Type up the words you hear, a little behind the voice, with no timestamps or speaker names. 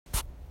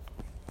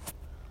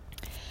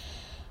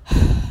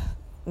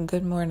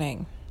Good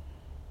morning.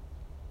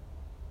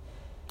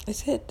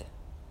 Is it?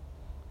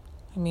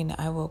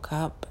 I woke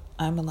up.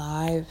 I'm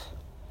alive.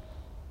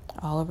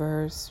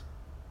 Oliver's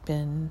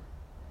been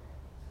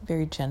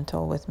very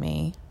gentle with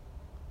me.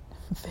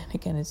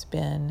 Finnegan has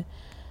been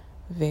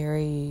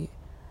very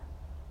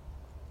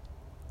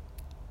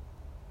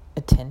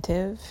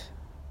attentive.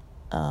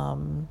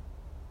 I've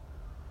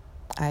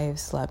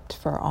slept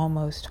for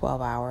almost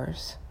 12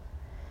 hours.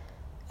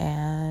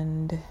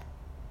 And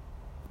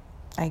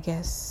I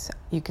guess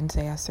you can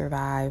say I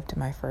survived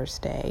my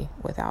first day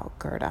without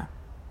Gerda.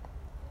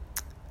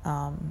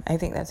 I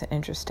think that's an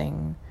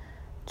interesting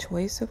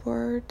choice of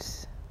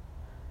words.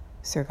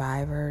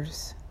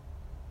 Survivors.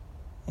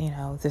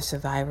 The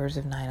survivors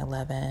of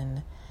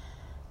 9/11.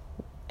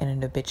 In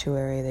an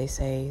obituary, they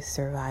say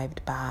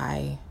survived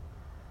by.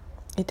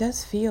 It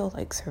does feel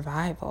like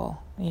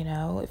survival,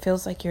 It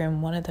feels like you're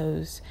in one of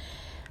those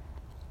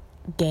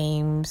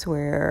games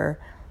where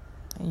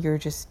you're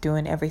just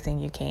doing everything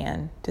you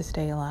can to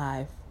stay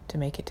alive, to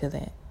make it to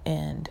the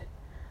end.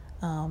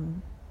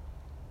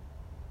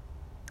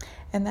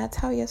 And that's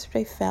how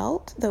yesterday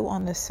felt, though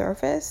on the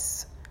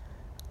surface,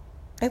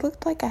 it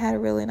looked like I had a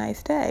really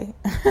nice day.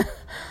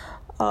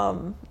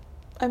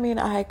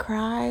 I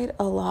cried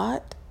a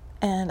lot,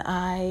 and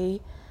I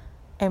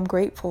am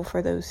grateful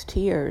for those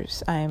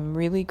tears. I'm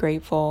really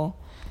grateful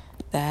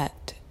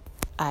that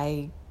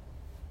I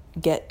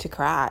get to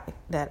cry,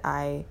 that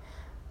I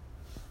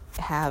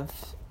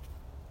have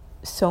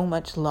so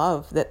much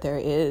love, that there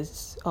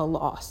is a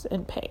loss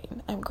and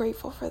pain. I'm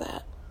grateful for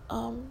that.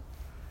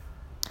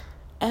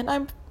 And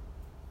I'm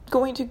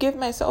going to give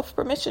myself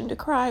permission to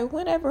cry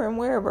whenever and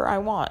wherever I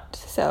want.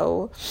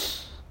 So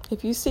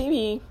if you see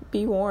me,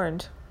 be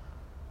warned.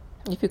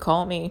 If you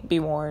call me, be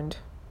warned.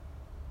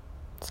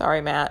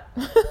 Sorry, Matt.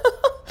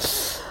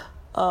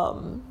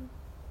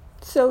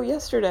 So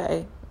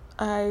yesterday,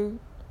 I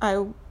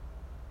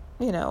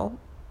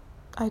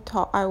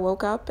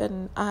woke up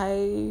and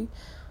I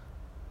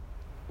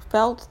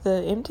felt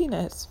the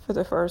emptiness for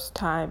the first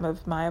time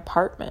of my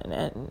apartment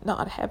and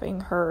not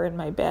having her in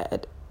my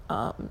bed.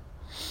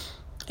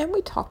 And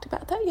we talked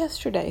about that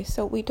yesterday,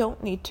 so we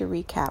don't need to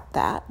recap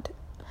that.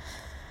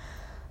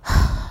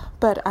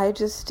 But I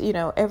just,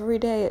 every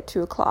day at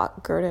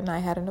 2:00, Gerda and I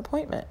had an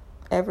appointment.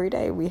 Every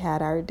day we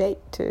had our date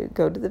to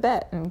go to the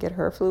vet and get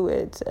her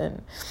fluids,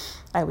 and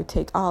I would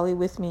take Ollie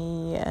with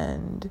me,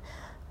 and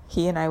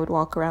he and I would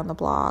walk around the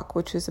block,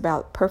 which was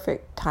about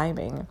perfect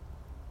timing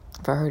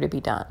for her to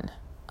be done.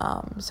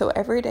 So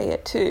every day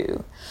at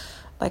 2:00,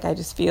 I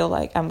just feel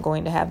like I'm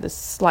going to have this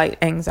slight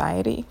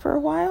anxiety for a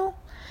while.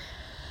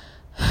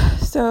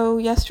 So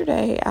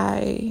yesterday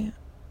I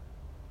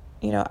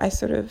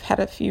sort of had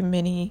a few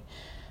mini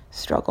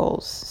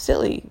struggles,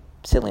 silly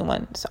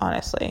ones,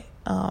 honestly.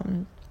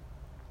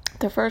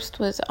 The first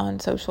was on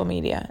social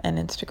media and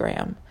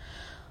Instagram.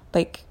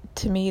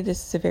 To me,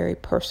 this is a very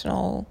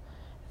personal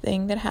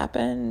thing that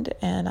happened,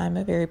 and I'm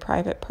a very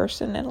private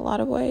person in a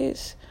lot of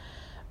ways.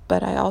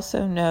 But I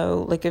also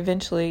know,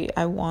 eventually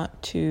I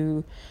want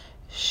to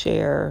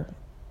share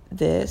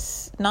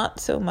this, not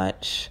so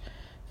much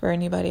for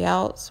anybody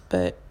else,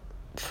 but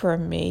for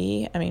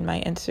me.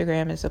 My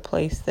Instagram is a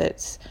place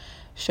that's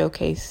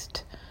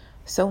showcased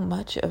so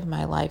much of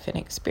my life and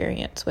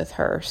experience with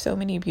her, so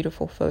many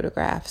beautiful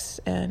photographs,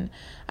 and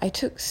I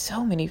took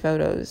so many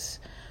photos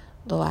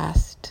the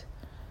last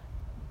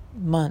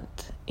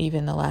month,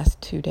 even the last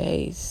 2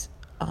 days,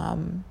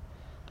 and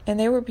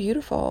they were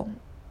beautiful.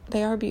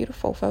 They are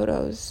beautiful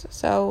photos.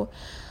 So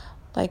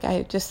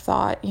I just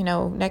thought,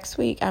 next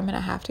week I'm going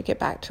to have to get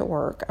back to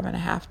work. I'm going to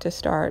have to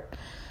start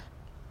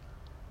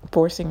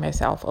forcing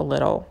myself a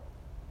little.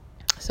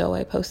 So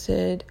I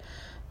posted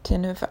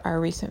 10 of our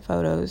recent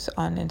photos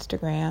on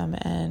Instagram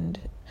and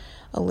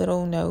a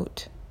little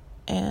note.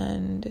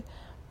 And,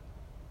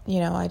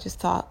 I just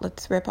thought,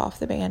 let's rip off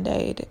the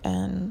Band-Aid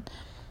and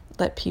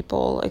let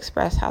people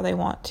express how they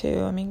want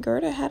to.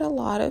 Gerda had a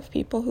lot of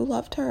people who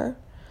loved her.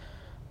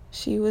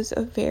 She was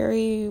a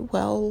very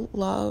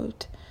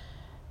well-loved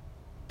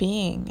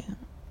being.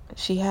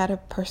 She had a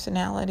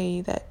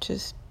personality that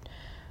just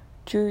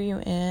drew you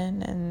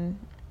in, and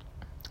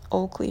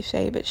old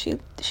cliche, but she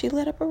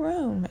lit up a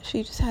room.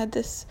 She just had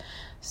this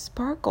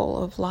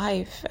sparkle of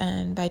life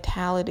and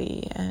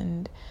vitality,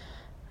 and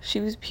she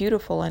was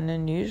beautiful and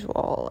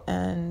unusual,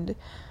 and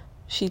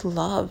she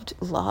loved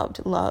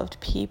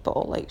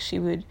people. She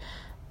would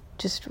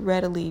just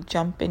readily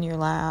jump in your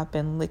lap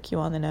and lick you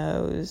on the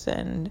nose,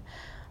 and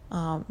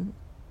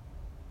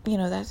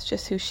that's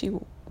just who she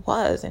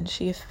was, and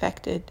she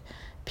affected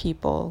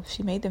people.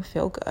 She made them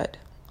feel good.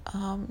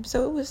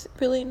 So it was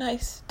really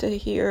nice to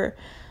hear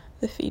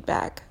the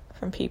feedback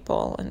from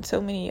people, and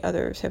so many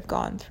others have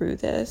gone through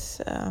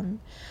this.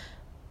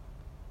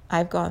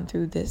 I've gone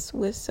through this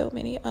with so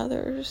many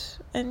others,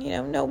 and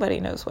nobody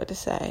knows what to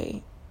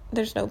say.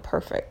 There's no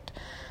perfect.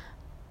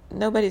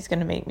 Nobody's going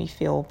to make me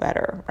feel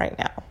better right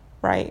now,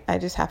 right? I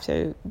just have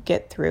to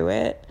get through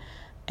it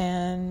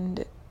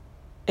and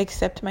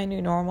accept my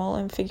new normal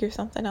and figure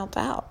something else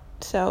out.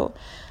 So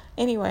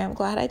anyway, I'm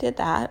glad I did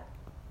that.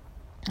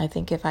 I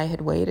think if I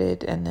had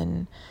waited and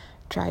then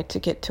tried to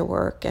get to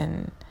work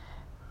and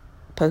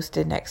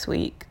posted next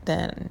week,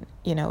 then,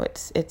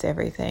 it's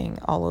everything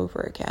all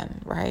over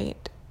again,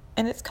 right?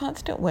 And it's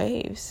constant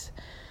waves.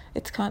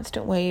 It's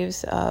constant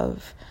waves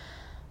of,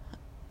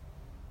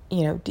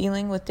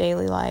 dealing with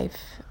daily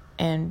life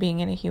and being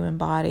in a human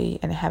body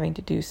and having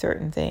to do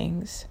certain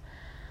things.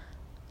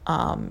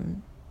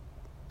 And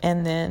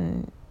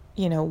then,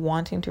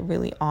 wanting to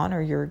really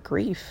honor your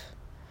grief.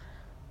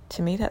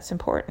 To me, that's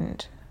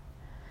important.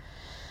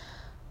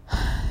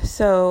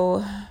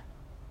 So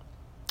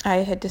I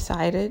had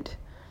decided,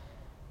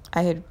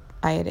 I had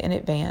in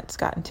advance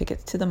gotten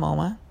tickets to the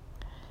MoMA,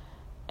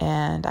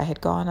 and I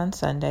had gone on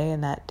Sunday,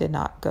 and that did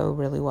not go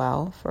really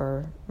well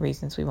for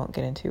reasons we won't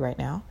get into right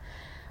now.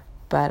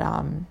 But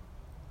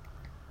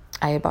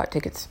I had bought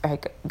tickets. I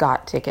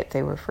got tickets.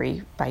 They were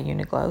free by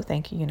Uniqlo.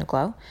 Thank you,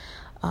 Uniqlo.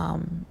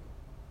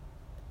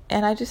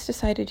 And I just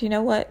decided, you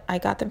know what? I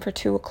got them for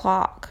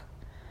 2:00,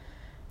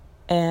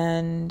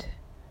 and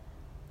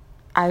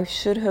I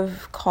should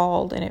have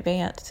called in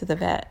advance to the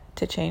vet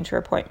to change her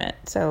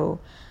appointment. So,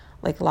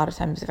 like, a lot of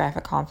times if I have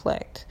a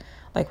conflict,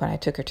 like when I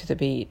took her to the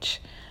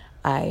beach,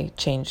 I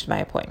changed my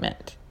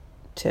appointment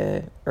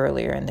to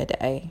earlier in the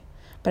day.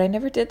 But I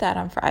never did that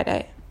on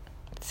Friday.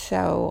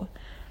 So,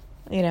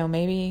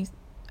 maybe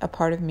a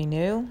part of me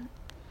knew.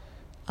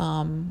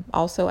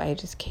 Also, I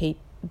just hate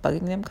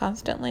bugging them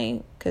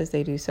constantly because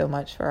they do so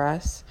much for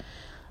us.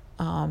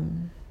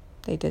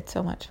 They did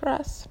so much for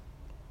us.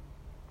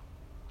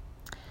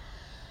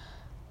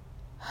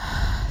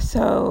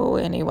 So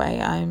anyway,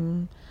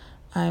 I'm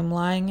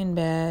lying in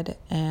bed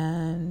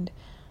and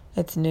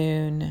it's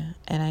noon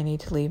and I need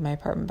to leave my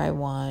apartment by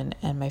 1,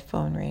 and my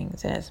phone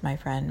rings and it's my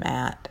friend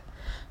Matt,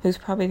 who's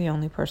probably the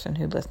only person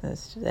who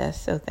listens to this,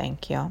 so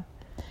thank you.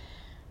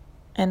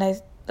 And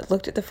I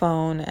looked at the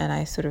phone and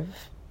I sort of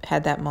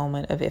had that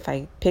moment of, if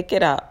I pick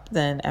it up,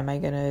 then am I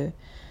going to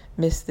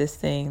miss this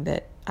thing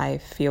that I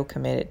feel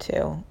committed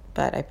to?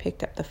 But I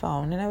picked up the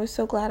phone and I was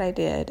so glad I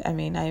did. I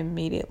mean, I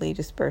immediately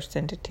just burst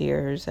into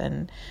tears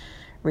and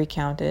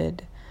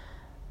recounted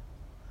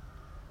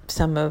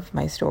some of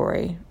my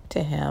story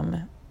to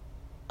him.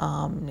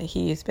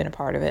 He's been a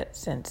part of it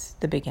since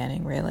the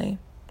beginning, really.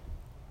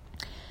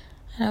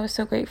 And I was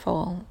so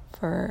grateful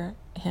for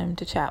him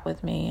to chat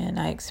with me. And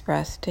I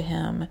expressed to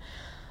him,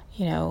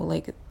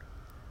 like,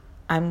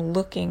 I'm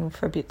looking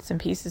for bits and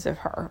pieces of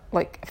her,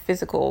 like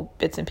physical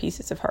bits and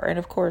pieces of her. And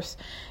of course,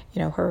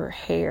 her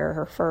hair,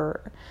 her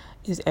fur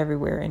is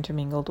everywhere,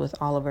 intermingled with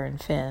Oliver and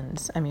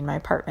Finn's. I mean, my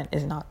apartment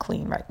is not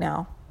clean right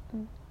now.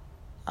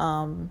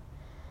 I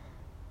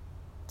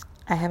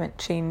haven't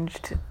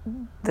changed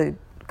the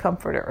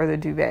comforter or the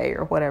duvet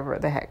or whatever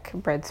the heck,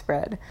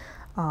 bedspread,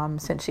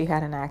 since she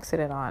had an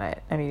accident on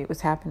it. I mean, it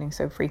was happening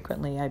so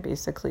frequently, I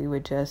basically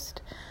would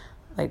just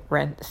like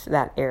rent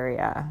that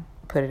area,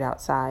 put it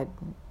outside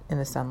in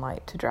the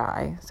sunlight to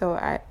dry. So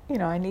I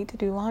need to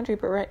do laundry,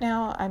 but right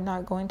now I'm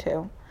not going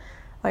to.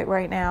 Like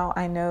right now,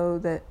 I know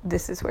that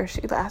this is where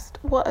she last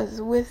was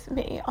with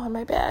me on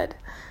my bed.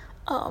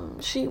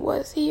 She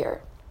was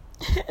here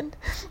and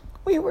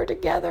we were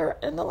together.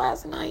 And the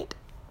last night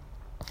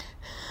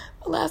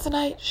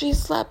she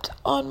slept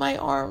on my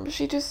arm.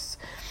 She just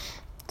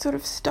sort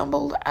of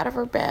stumbled out of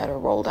her bed or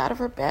rolled out of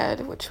her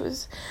bed, which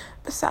was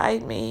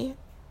beside me,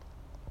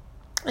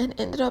 and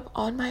ended up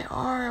on my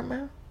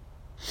arm.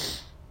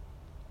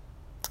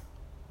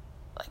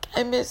 Like,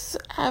 I miss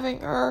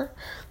having her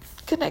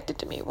connected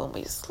to me when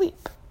we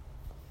sleep.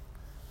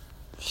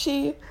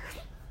 She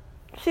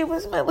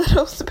was my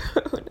little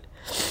spoon.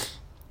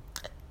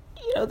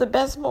 The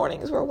best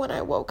mornings were when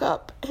I woke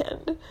up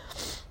and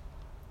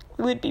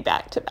we'd be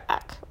back to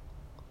back.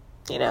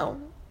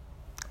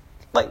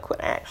 Like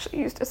when I actually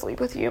used to sleep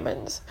with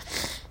humans.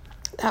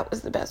 That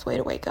was the best way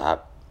to wake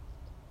up.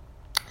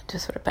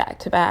 Just sort of back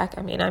to back.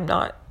 I mean, I'm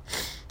not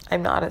a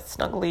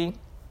snuggly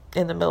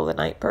in the middle of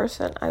the night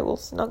person. I will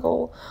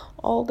snuggle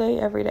all day,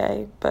 every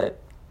day, but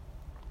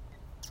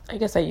I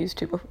guess I used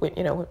to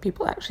when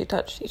people actually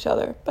touched each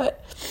other.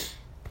 But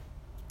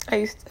I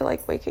used to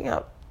like waking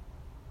up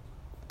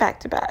back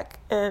to back,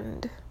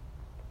 and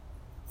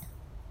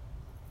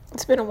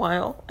it's been a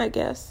while, I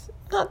guess.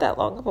 Not that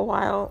long of a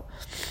while.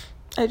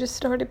 I just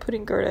started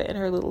putting Gerda in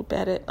her little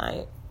bed at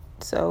night.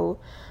 So,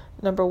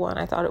 number one,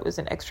 I thought it was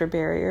an extra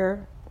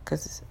barrier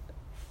because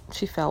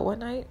she fell one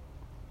night.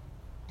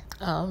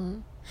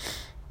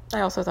 I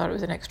also thought it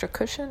was an extra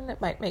cushion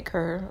that might make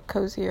her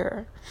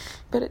cozier,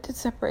 but it did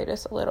separate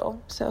us a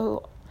little.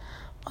 So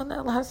on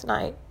that last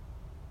night,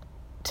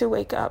 to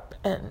wake up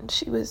and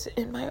she was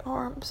in my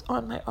arms,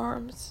 on my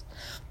arms,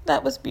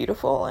 that was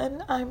beautiful,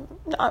 and I'm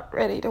not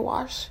ready to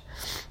wash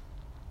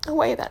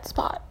away that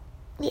spot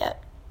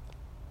yet.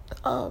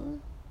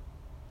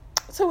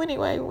 So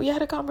anyway, we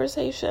had a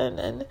conversation,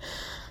 and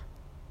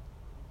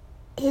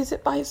his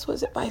advice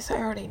was advice I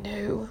already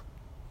knew.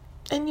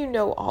 And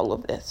all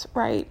of this,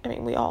 right? I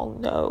mean, we all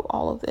know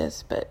all of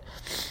this, but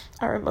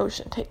our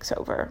emotion takes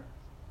over.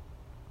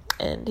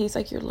 And he's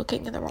like, you're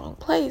looking in the wrong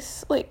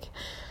place. Like,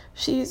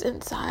 She's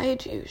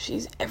inside you.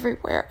 She's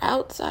everywhere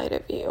outside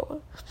of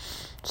you.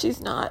 She's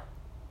not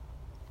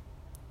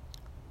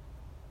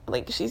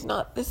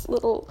this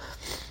little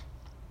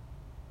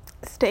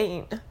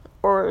stain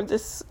or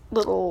this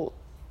little,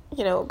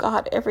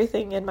 God,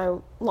 everything in my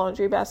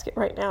laundry basket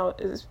right now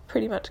is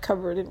pretty much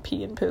covered in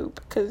pee and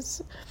poop,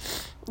 because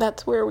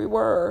that's where we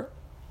were.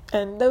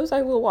 And those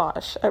I will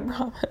wash, I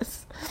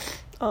promise.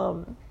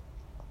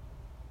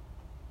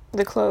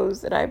 The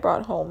clothes that I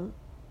brought home,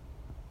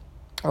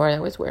 or I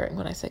was wearing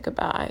when I said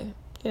goodbye,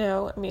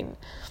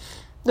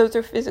 those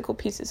are physical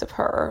pieces of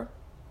her,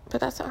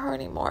 but that's not her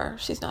anymore.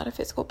 She's not a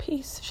physical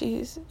piece.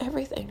 She's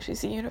everything.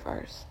 She's the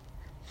universe.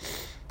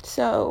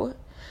 So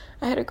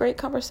I had a great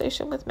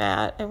conversation with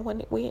Matt, and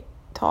when we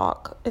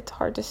talk, it's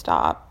hard to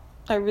stop.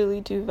 I really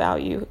do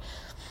value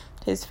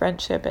his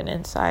friendship and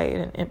insight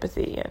and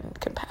empathy and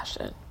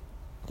compassion.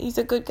 He's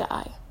a good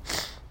guy.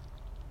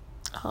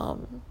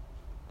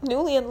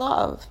 Newly in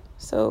love,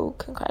 so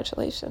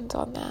congratulations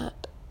on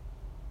that.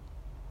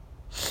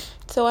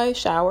 So I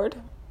showered,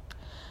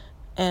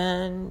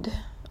 and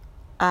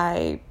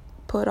I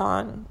put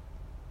on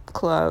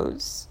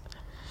clothes,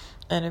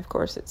 and of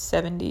course it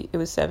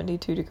was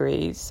 72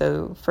 degrees,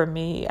 so for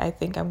me, I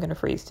think I'm going to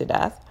freeze to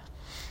death.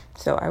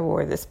 So I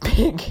wore this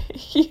big,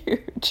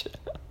 huge,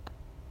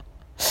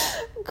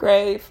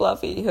 gray,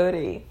 fluffy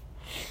hoodie,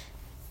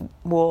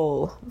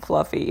 wool,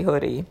 fluffy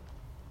hoodie.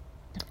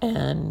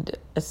 And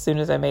as soon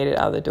as I made it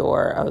out of the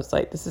door, I was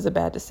like, this is a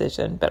bad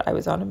decision, but I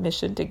was on a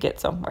mission to get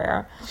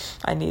somewhere.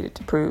 I needed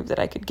to prove that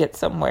I could get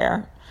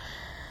somewhere.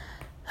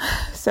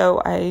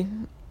 So I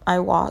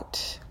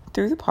walked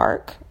through the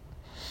park,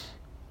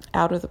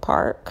 out of the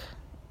park,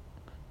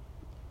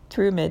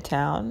 through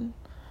Midtown.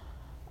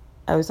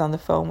 I was on the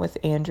phone with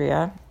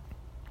Andrea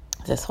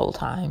this whole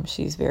time.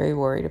 She's very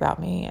worried about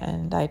me,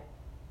 and I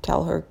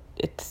tell her,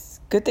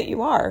 it's good that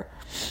you are.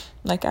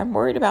 Like, I'm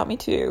worried about me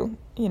too,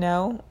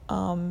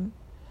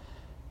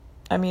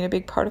 a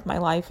big part of my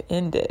life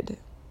ended.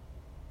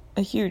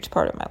 A huge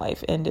part of my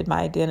life ended. My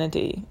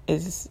identity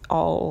is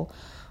all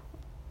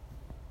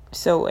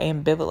so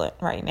ambivalent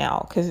right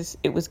now because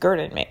it was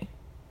Gerda and me.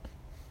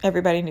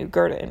 Everybody knew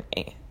Gerda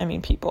and me.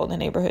 People in the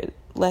neighborhood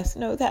less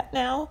know that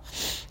now.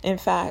 In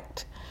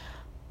fact,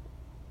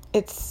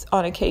 it's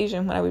on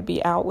occasion when I would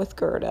be out with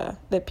Gerda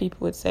that people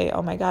would say,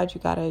 oh my God, you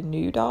got a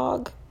new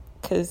dog?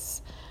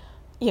 Because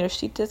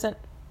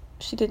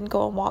she didn't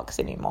go on walks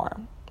anymore.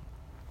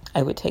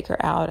 I would take her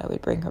out, I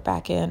would bring her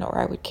back in, or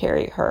I would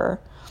carry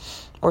her,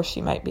 or she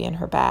might be in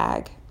her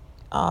bag.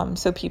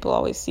 So people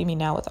always see me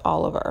now with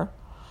Oliver.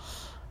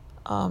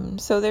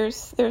 So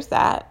there's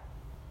that.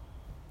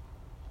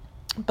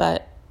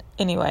 But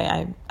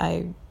anyway,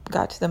 I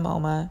got to the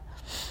MoMA.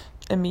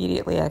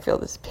 Immediately I feel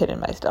this pit in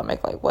my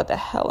stomach, like, what the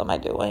hell am I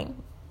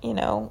doing?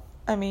 I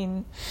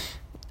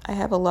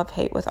have a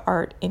love-hate with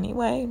art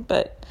anyway,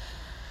 but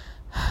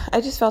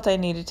I just felt I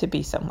needed to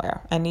be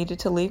somewhere. I needed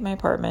to leave my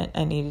apartment.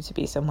 I needed to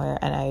be somewhere,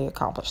 and I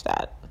accomplished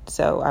that.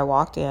 So I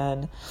walked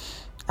in.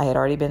 I had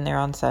already been there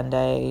on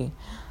Sunday.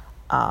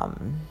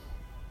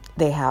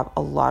 They have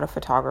a lot of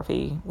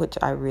photography, which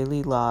I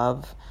really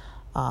love.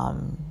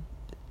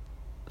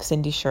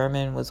 Cindy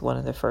Sherman was one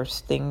of the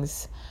first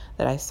things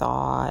that I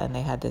saw, and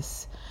they had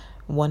this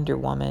Wonder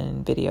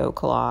Woman video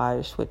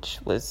collage, which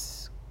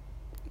was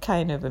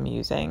kind of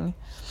amusing.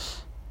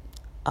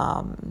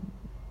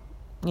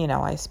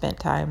 I spent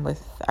time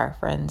with our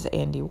friends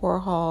Andy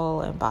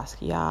Warhol and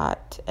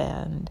Basquiat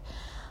and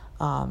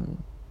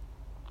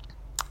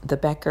the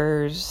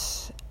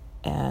Beckers,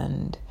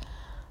 and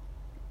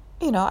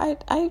I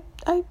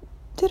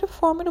did a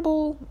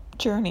formidable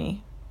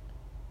journey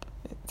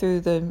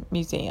through the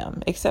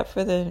museum, except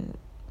for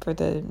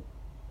the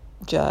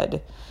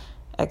Judd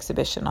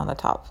exhibition on the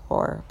top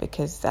floor,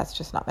 because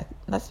that's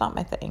not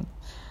my thing.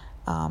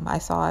 I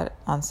saw it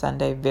on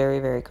Sunday very,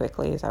 very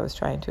quickly as I was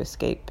trying to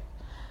escape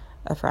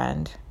a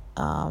friend,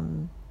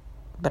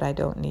 but I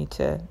didn't need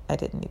to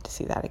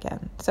see that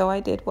again. So I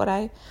did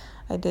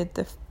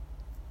the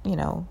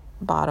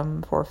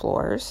bottom 4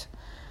 floors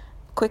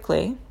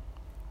quickly.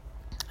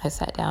 I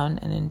sat down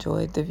and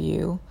enjoyed the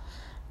view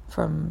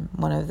from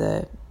one of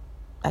the,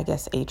 I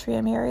guess,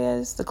 atrium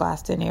areas, the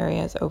glassed-in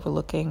areas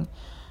overlooking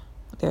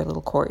their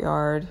little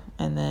courtyard,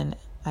 and then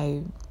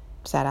I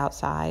sat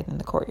outside in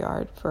the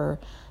courtyard for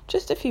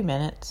just a few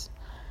minutes.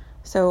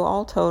 So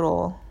all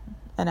total,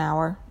 an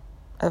hour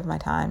of my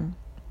time,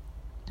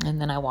 and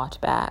then I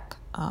watched back.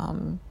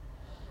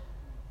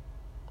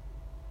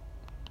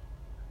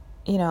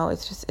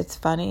 It's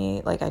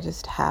funny. Like,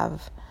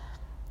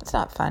 it's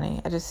not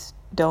funny. I just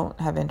don't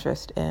have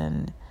interest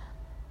in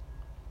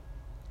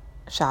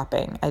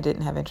shopping. I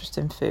didn't have interest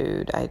in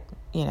food.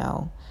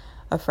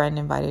 A friend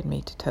invited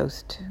me to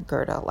toast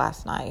Gerda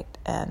last night,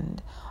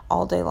 and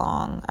all day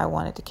long I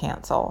wanted to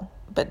cancel,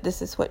 but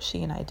this is what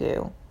she and I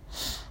do.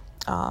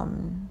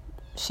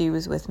 She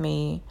was with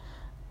me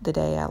the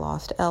day I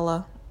lost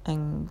Ella,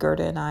 and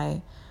Gerda and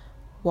I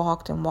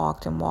walked and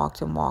walked and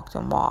walked and walked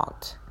and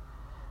walked,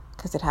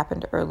 because it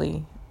happened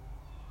early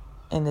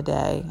in the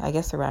day, I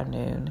guess around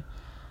noon,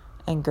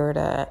 And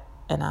Gerda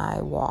and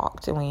I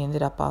walked, and we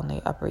ended up on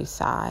the Upper East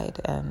Side,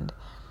 and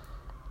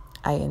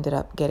I ended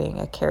up getting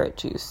a carrot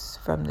juice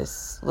from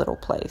this little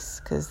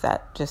place because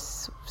that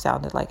just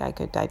sounded like I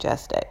could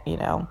digest it,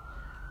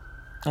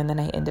 And then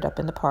I ended up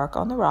in the park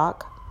on the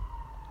rock,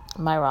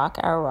 my rock,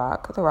 our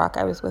rock, the rock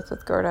I was with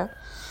Gerda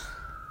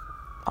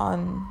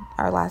on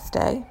our last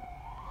day.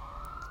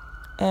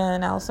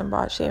 And Allison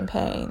brought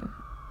champagne,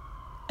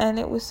 and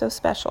it was so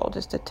special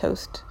just to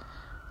toast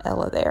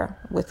Ella there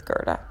with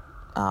Gerda.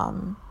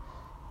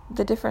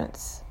 The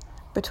difference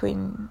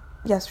between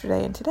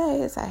yesterday and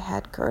today is I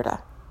had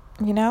Gerda.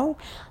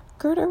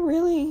 Gerda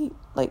really,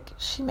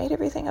 she made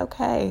everything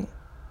okay.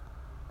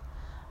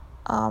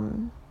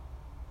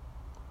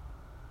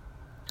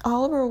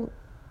 Oliver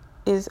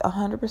is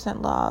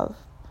 100% love.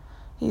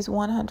 He's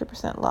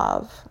 100%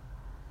 love.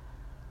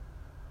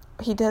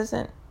 He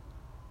doesn't,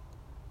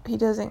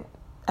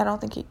 I don't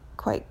think he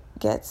quite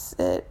gets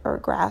it or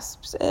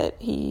grasps it.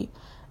 He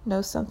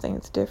knows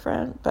something's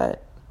different,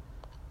 but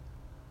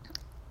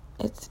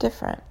it's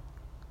different.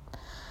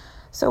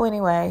 So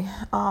anyway,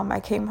 I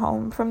came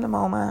home from the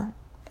MoMA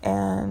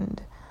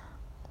and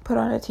put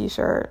on a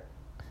t-shirt,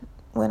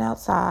 went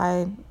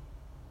outside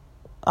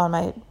on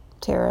my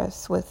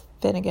terrace with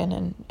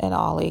Finnegan and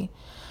Ollie.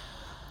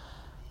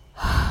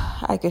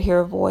 I could hear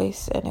a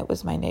voice, and it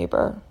was my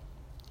neighbor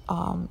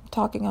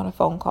talking on a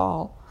phone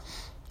call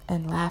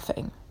and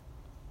laughing.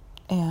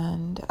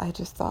 And I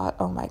just thought,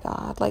 oh my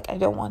God, I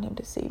don't want him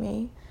to see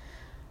me.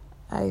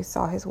 I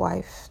saw his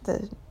wife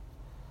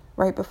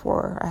right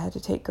before I had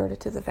to take Gerda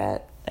to the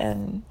vet,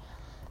 and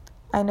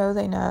I know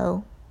they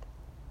know,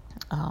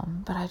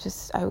 but I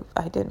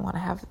didn't want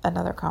to have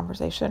another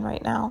conversation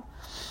right now.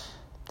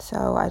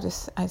 So I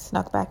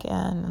snuck back in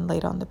and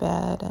laid on the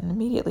bed and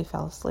immediately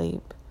fell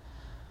asleep.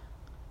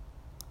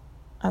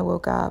 I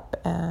woke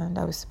up, and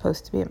I was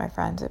supposed to be at my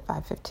friend's at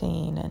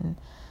 5:15, and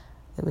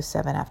it was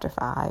 7 after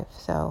 5.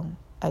 So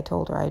I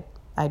told her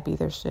I'd be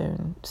there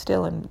soon,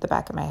 still in the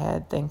back of my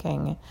head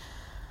thinking,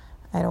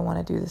 I don't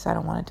want to do this. I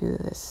don't want to do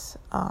this.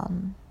 I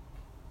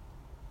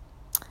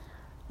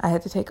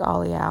had to take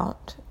Ollie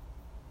out.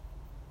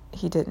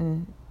 He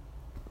didn't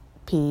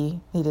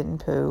pee. He didn't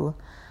poo.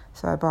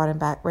 So I brought him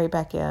right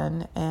back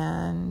in,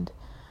 and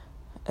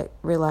I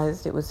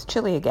realized it was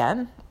chilly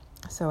again.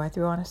 So I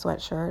threw on a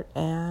sweatshirt,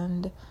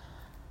 and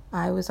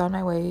I was on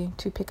my way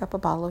to pick up a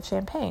bottle of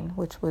champagne,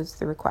 which was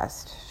the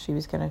request. She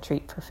was going to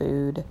treat for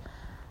food,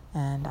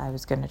 and I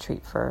was going to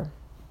treat or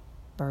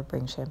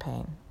bring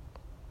champagne.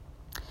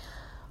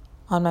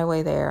 On my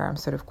way there, I'm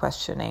sort of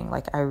questioning,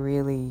 I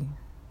really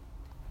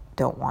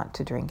don't want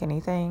to drink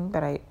anything,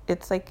 but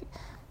it's a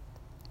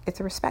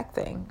respect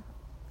thing,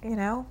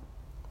 And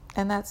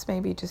that's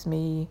maybe just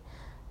me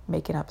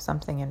making up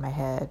something in my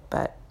head,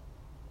 but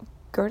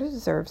Gerda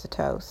deserves a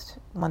toast,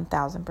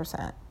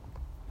 1,000%.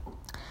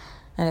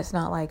 And it's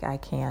not like I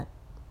can't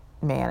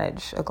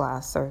manage a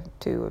glass or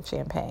two of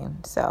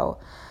champagne. So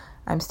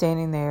I'm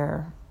standing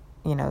there,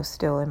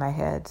 still in my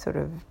head, sort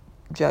of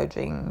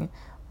judging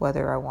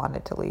whether I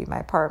wanted to leave my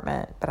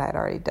apartment, but I had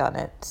already done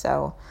it.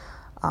 So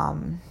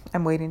I'm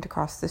waiting to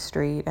cross the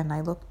street, and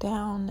I look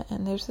down,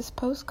 and there's this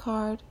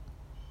postcard.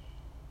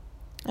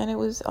 And it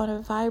was on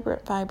a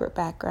vibrant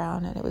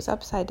background, and it was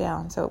upside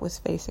down, so it was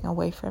facing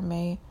away from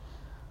me.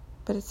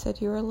 But it said,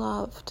 "You are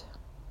loved."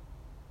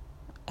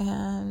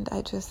 And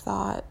I just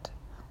thought,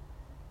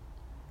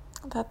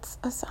 that's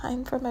a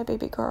sign for my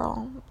baby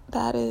girl.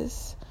 That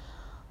is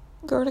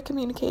Gerda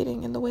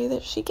communicating in the way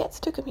that she gets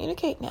to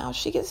communicate now.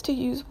 She gets to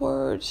use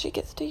words. She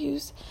gets to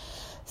use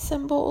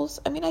symbols.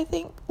 I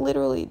think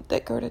literally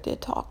that Gerda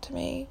did talk to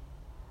me.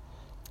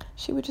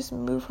 She would just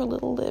move her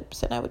little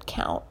lips, and I would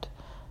count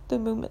the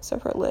movements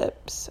of her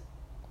lips.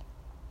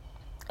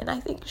 And I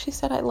think she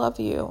said, "I love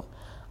you,"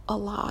 a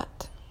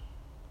lot.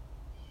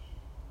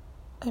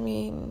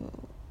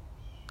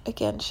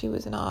 Again, she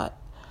was a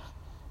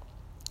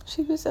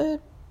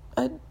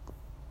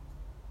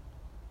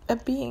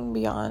being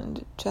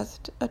beyond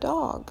just a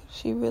dog.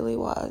 She really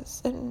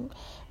was. And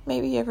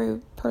maybe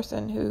every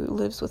person who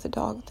lives with a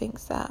dog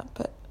thinks that,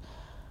 but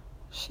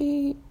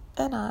she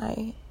and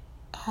I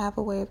have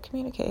a way of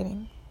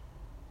communicating.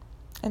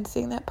 And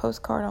seeing that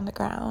postcard on the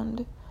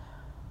ground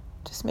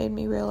just made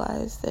me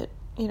realize that,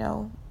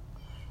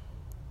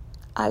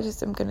 I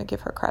just am going to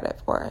give her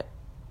credit for it.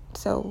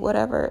 So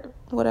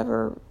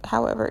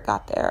however it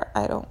got there,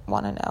 I don't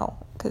want to know,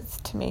 because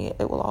to me,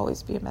 it will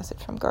always be a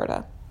message from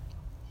Gerda.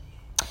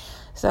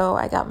 So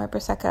I got my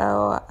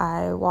Prosecco.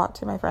 I walked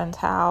to my friend's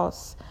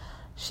house.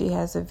 She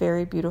has a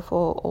very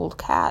beautiful old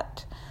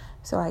cat.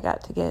 So I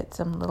got to get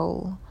some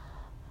little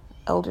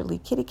elderly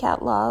kitty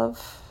cat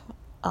love.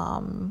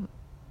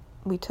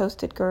 We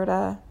toasted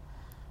Gerda.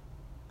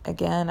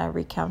 Again, I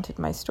recounted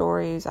my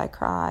stories. I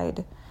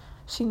cried.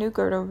 She knew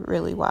Gerda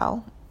really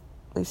well.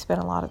 We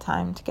spent a lot of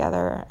time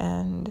together,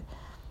 and,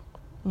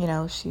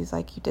 she's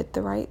like, "You did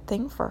the right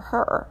thing for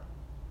her.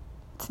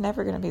 It's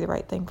never going to be the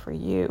right thing for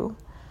you."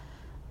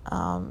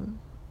 And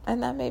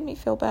that made me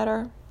feel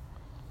better.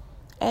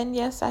 And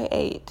yes, I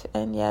ate.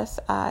 And yes,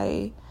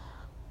 I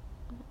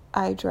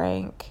I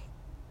drank,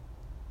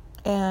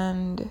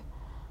 and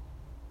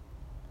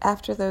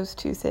after those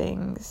two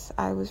things,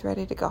 I was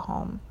ready to go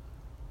home.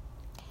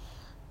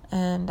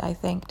 And I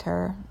thanked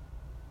her.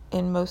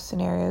 In most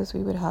scenarios,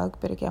 we would hug,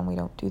 but again, we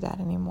don't do that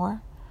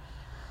anymore.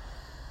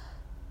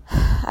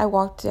 I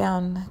walked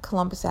down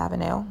Columbus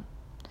Avenue,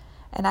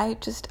 and I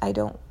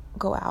don't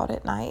go out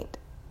at night.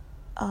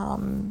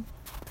 I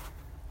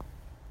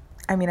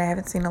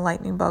haven't seen a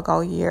lightning bug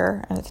all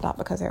year, and it's not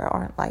because there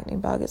aren't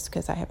lightning bugs, it's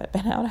because I haven't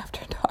been out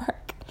after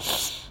dark.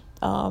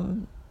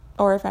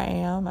 Or if I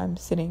am, I'm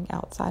sitting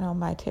outside on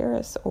my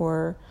terrace,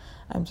 or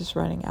I'm just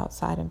running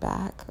outside and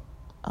back,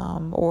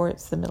 or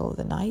it's the middle of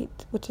the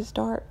night, which is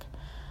dark.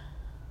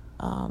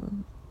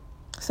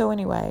 So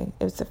anyway,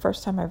 it was the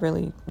first time I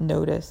really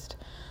noticed,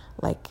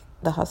 like,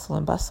 the hustle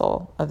and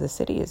bustle of the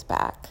city is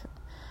back.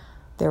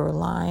 There were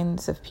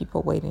lines of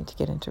people waiting to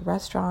get into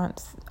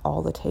restaurants.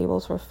 All the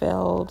tables were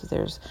filled.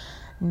 There's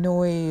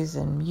noise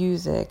and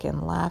music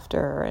and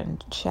laughter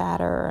and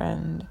chatter,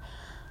 and,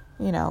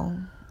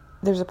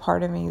 there's a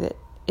part of me that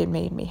it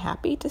made me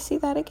happy to see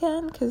that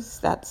again, because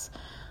that's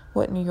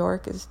what New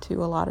York is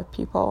to a lot of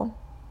people.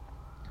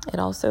 It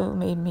also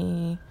made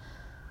me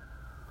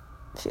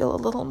feel a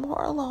little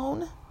more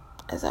alone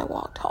as I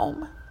walked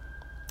home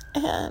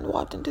and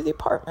walked into the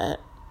apartment.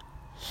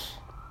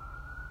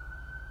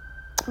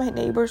 My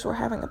neighbors were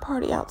having a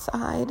party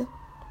outside.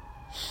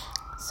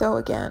 So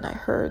again, I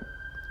heard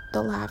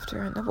the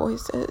laughter and the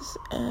voices,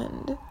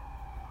 and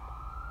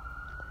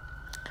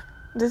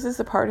this is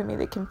the part of me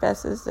that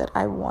confesses that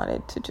I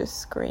wanted to just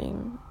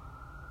scream.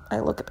 I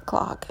look at the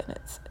clock and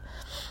it's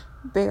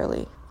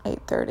barely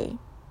 8:30.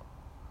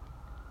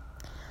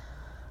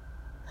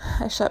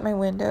 I shut my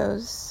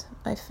windows,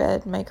 I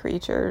fed my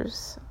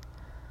creatures,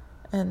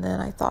 and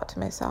then I thought to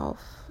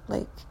myself,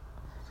 I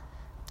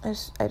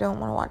don't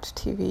want to watch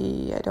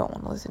TV, I don't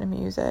want to listen to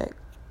music.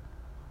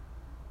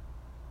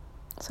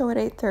 So at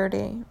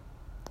 8:30,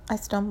 I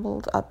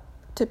stumbled up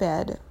to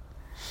bed,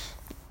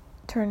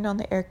 turned on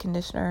the air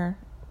conditioner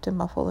to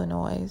muffle the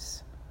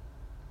noise,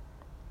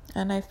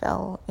 and I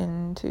fell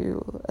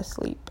into a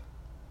sleep.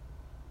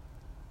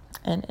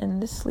 And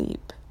in the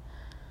sleep,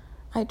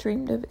 I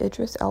dreamed of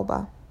Idris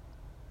Elba.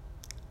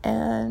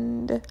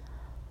 And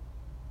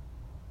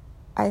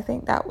I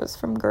think that was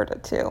from Gerda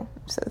too.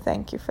 So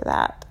thank you for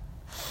that.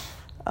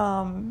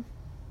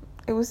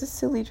 It was a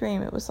silly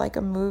dream. It was like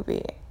a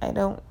movie.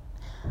 The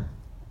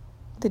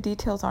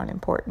details aren't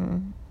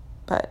important,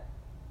 but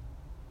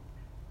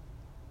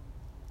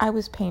I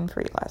was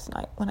pain-free last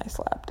night when I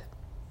slept.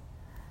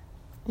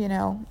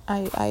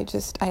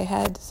 I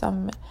had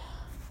some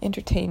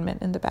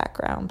entertainment in the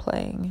background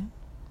playing.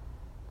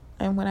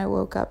 And when I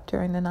woke up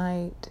during the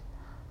night,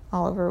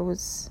 Oliver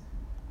was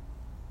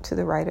to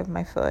the right of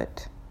my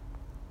foot.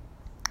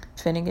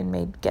 Finnegan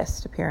made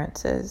guest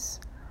appearances.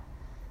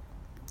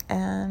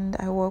 And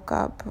I woke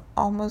up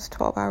almost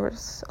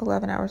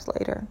 11 hours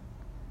later.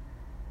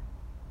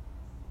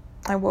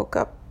 I woke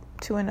up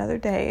to another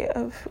day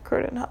of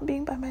Gerda not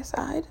being by my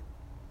side.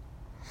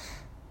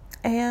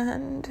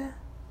 And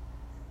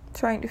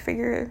trying to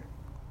figure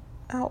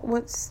out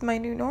what's my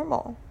new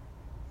normal.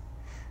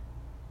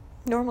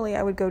 Normally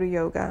I would go to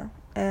yoga,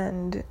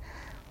 and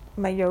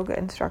my yoga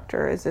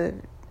instructor is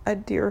a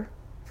dear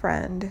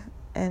friend,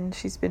 and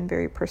she's been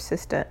very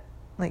persistent.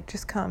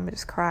 Just come,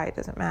 just cry, it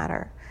doesn't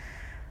matter.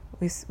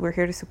 We're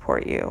here to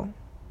support you.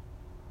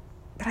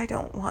 But I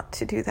don't want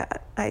to do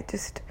that. I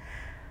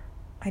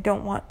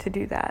don't want to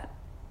do that.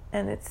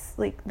 And it's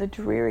the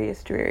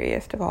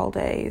dreariest of all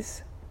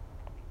days.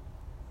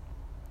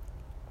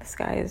 The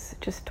sky is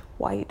just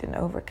white and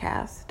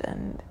overcast,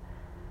 and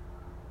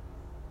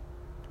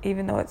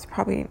even though it's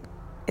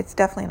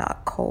definitely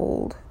not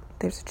cold,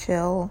 there's a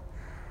chill.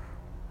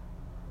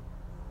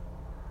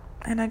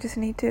 And I just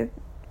need to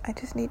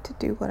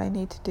do what I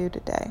need to do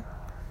today.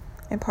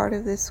 And part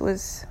of this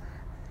was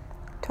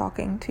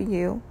talking to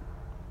you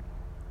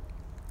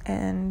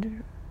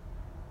and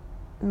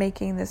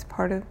making this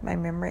part of my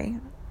memory.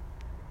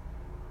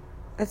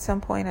 At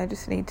some point, I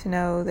just need to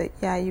know that,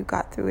 yeah, you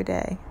got through a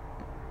day.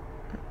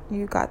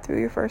 You got through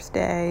your first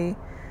day.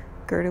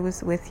 Gerda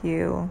was with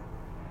you.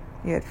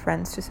 You had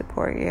friends to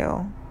support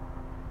you.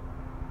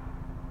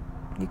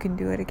 You can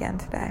do it again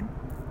today.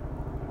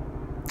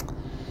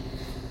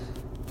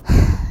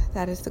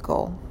 That is the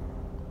goal.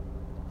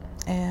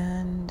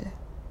 And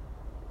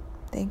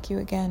thank you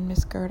again,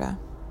 Miss Gerda,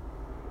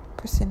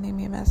 for sending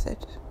me a message.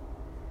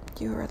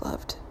 You are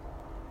loved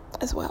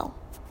as well.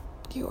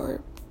 You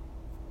are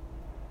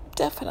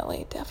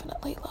definitely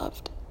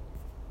loved.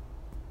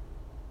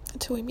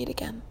 Until we meet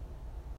again.